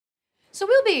So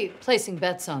we'll be placing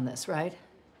bets on this, right?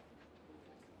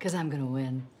 Because I'm gonna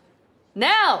win.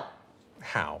 Nell!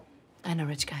 How? I know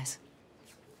rich guys.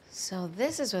 So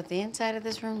this is what the inside of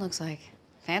this room looks like.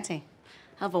 Fancy.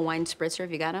 Hell of a wine spritzer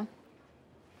if you got him.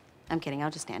 I'm kidding,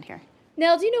 I'll just stand here.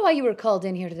 Nell, do you know why you were called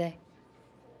in here today?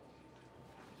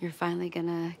 You're finally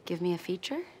gonna give me a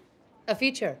feature? A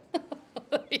feature.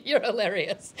 You're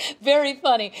hilarious. Very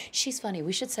funny. She's funny.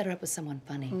 We should set her up with someone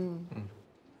funny.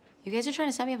 You guys are trying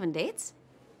to set me up on dates?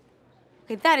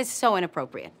 Okay, that is so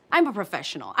inappropriate. I'm a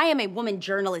professional. I am a woman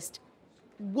journalist.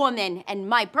 Woman, and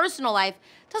my personal life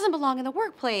doesn't belong in the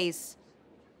workplace.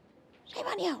 Shame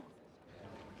on you.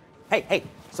 Hey,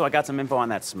 so I got some info on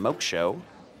that smoke show.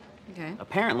 Okay.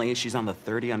 Apparently, she's on the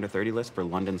 30 under 30 list for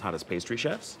London's hottest pastry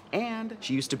chefs. And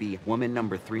she used to be woman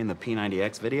number 3 in the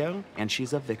P90X video, and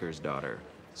she's a vicar's daughter.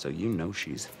 So you know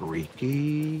she's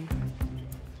freaky.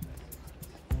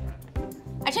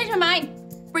 I changed my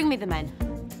mind. Bring me the men.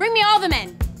 Bring me all the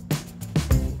men.